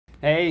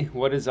Hey,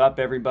 what is up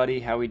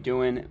everybody? How we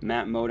doing?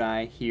 Matt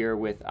Modi here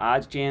with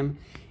OddsJam.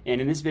 And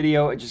in this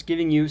video, I'm just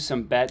giving you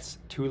some bets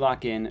to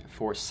lock in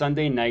for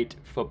Sunday night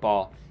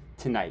football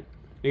tonight.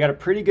 We got a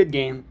pretty good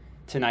game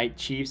tonight,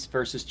 Chiefs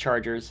versus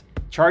Chargers.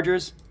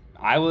 Chargers,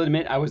 I will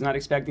admit I was not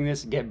expecting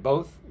this. Get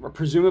both, or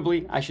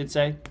presumably I should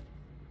say,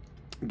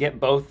 get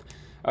both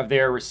of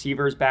their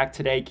receivers back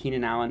today,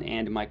 Keenan Allen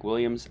and Mike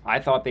Williams. I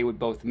thought they would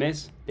both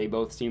miss. They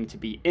both seem to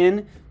be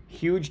in.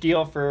 Huge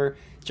deal for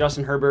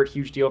Justin Herbert,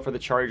 huge deal for the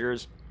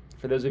Chargers.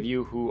 For those of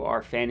you who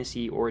are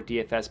fantasy or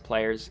DFS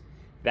players,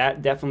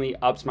 that definitely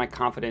ups my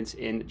confidence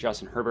in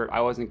Justin Herbert.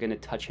 I wasn't going to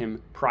touch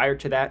him prior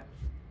to that.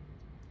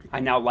 I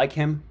now like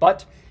him,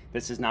 but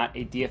this is not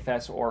a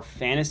DFS or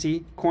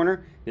fantasy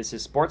corner. This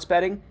is sports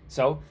betting.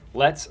 So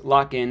let's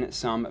lock in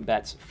some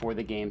bets for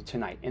the game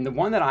tonight. And the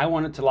one that I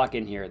wanted to lock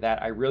in here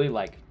that I really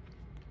like,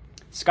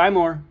 Sky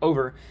Moore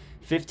over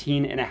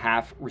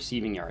 15.5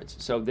 receiving yards.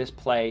 So this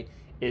play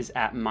is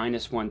at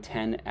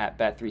 -110 at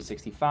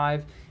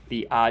Bet365.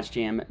 The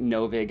OddsJam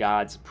no vig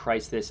odds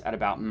price this at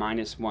about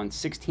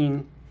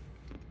 -116.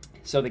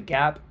 So the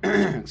gap,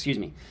 excuse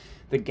me,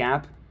 the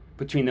gap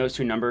between those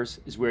two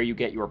numbers is where you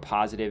get your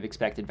positive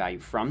expected value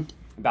from.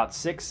 About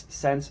 6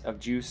 cents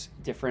of juice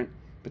different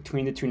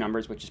between the two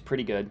numbers, which is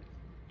pretty good.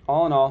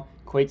 All in all,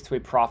 equates to a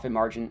profit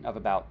margin of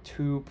about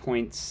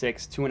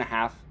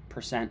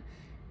 2.5%.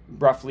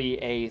 Roughly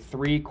a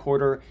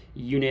 3/4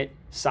 unit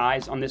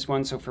size on this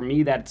one. So for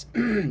me, that's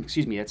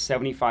excuse me, that's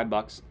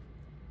 $75.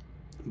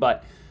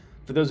 But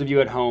for those of you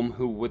at home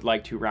who would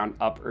like to round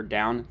up or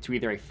down to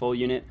either a full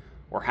unit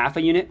or half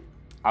a unit,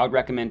 I would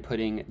recommend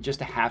putting just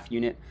a half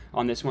unit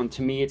on this one.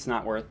 To me, it's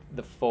not worth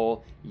the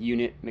full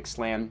unit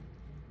McSlam.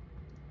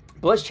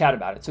 But let's chat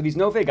about it. So these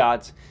no vig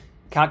odds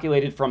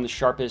calculated from the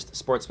sharpest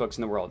sportsbooks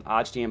in the world.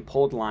 OddsJam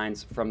pulled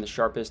lines from the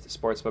sharpest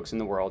sportsbooks in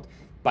the world.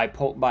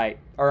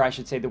 Or I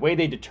should say, the way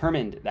they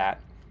determined that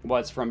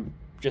was from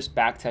just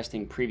back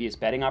testing previous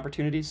betting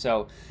opportunities.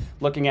 So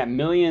looking at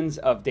millions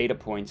of data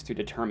points to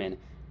determine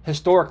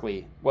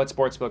historically what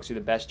sportsbooks do the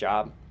best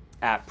job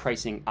at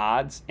pricing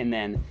odds, and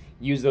then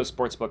use those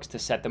sportsbooks to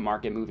set the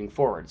market moving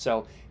forward.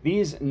 So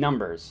these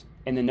numbers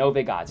in the no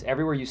vig odds,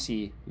 everywhere you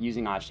see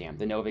using OddsJam,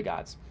 the no vig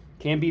odds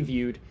can be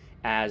viewed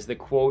as the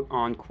quote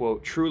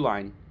unquote true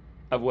line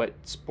of what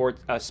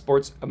a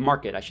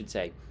market, I should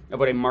say, of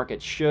what a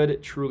market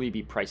should truly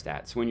be priced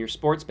at. So when you're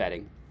sports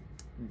betting,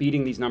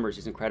 beating these numbers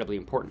is incredibly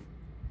important.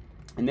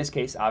 In this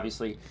case,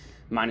 obviously,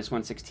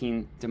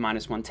 -116 to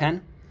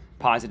 -110,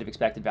 positive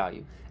expected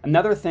value.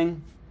 Another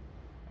thing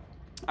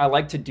I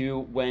like to do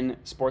when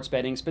sports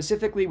betting,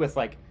 specifically with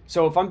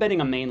so if I'm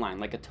betting a main line,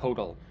 like a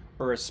total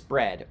or a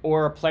spread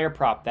or a player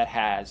prop that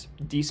has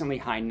decently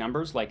high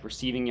numbers like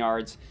receiving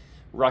yards,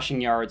 rushing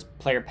yards,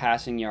 player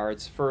passing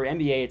yards. For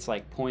NBA, it's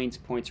like points,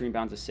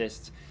 rebounds,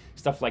 assists,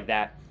 stuff like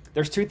that.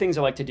 There's two things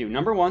I like to do.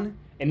 Number one,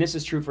 and this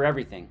is true for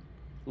everything,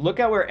 look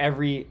at where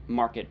every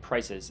market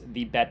prices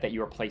the bet that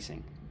you are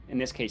placing. In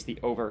this case, the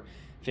over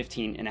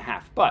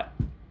 15.5. But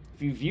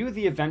if you view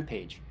the event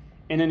page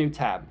in a new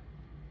tab,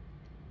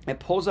 it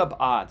pulls up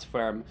odds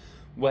from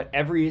what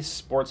every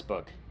sports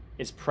book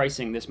is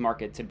pricing this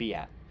market to be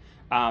at.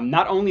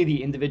 Not only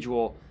the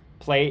individual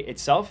play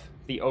itself,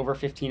 the over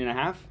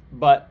 15.5,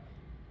 but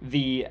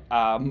the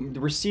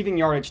receiving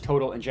yardage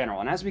total in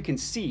general. And as we can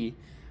see,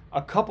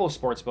 a couple of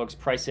sports books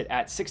price it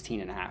at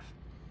 16.5.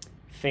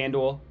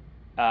 FanDuel,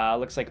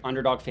 looks like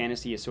Underdog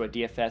Fantasy, so a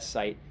DFS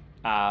site,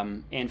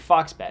 and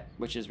Fox Bet,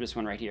 which is this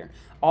one right here,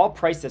 all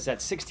priced this at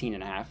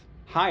 16.5,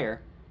 higher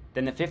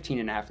than the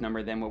 15.5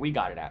 number than what we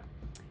got it at.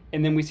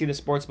 And then we see the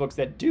sports books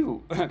that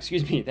do,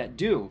 that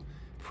do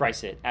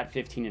price it at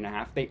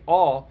 15.5. They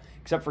all,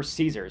 except for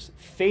Caesars,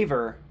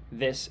 favor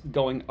this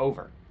going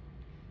over.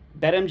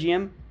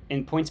 BetMGM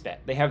and PointsBet,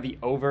 they have the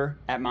over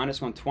at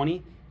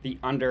 -120, the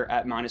under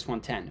at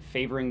 -110,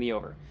 favoring the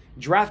over.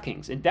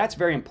 DraftKings, and that's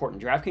very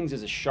important. DraftKings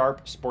is a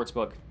sharp sports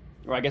book,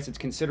 or I guess it's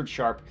considered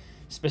sharp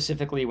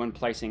specifically when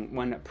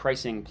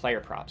pricing player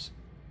props.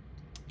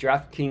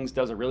 DraftKings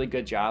does a really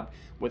good job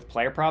with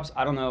player props.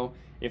 I don't know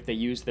if they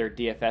use their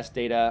DFS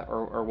data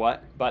or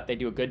what, but they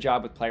do a good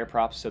job with player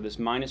props. So this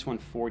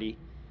 -140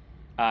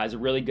 is a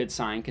really good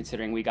sign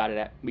considering we got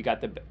the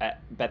at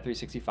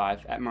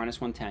Bet365 at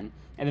 -110.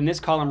 And then this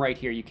column right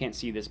here, you can't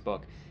see this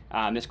book.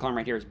 This column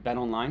right here is Bet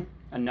Online,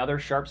 another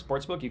sharp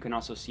sports book. You can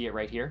also see it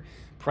right here.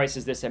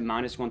 Prices this at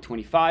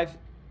 -125,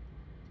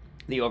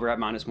 the over at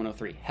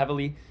 -103,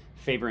 heavily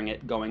favoring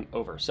it going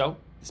over. So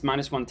this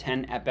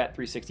 -110 at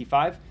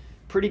Bet365,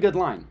 pretty good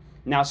line.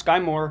 Now, Sky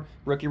Moore,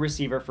 rookie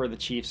receiver for the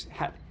Chiefs,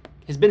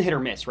 has been hit or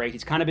miss, right?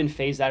 He's kind of been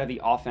phased out of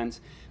the offense,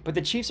 but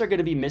the Chiefs are going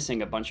to be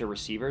missing a bunch of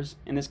receivers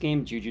in this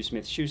game. Juju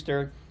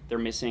Smith-Schuster, they're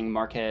missing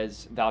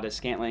Marquez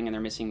Valdez-Scantling, and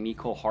they're missing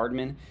Mecole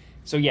Hardman.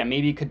 So yeah,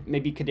 maybe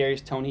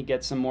Kadarius Toney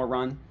gets some more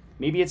run.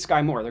 Maybe it's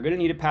Sky Moore. They're going to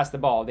need to pass the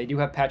ball. They do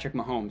have Patrick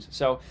Mahomes.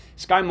 So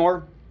Sky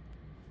Moore,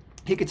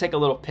 he could take a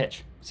little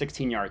pitch,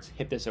 16 yards,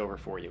 hit this over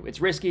for you. It's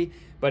risky,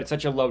 but it's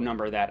such a low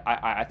number that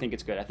I think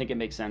it's good. I think it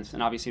makes sense,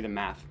 and obviously the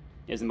math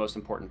is the most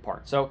important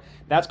part. So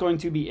that's going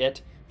to be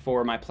it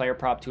for my player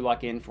prop to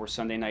lock in for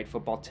Sunday Night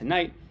Football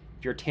tonight.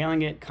 If you're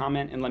tailing it,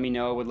 comment and let me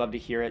know. I would love to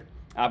hear it.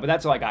 But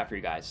that's all I got for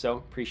you guys. So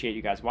appreciate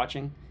you guys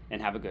watching,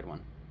 and have a good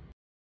one.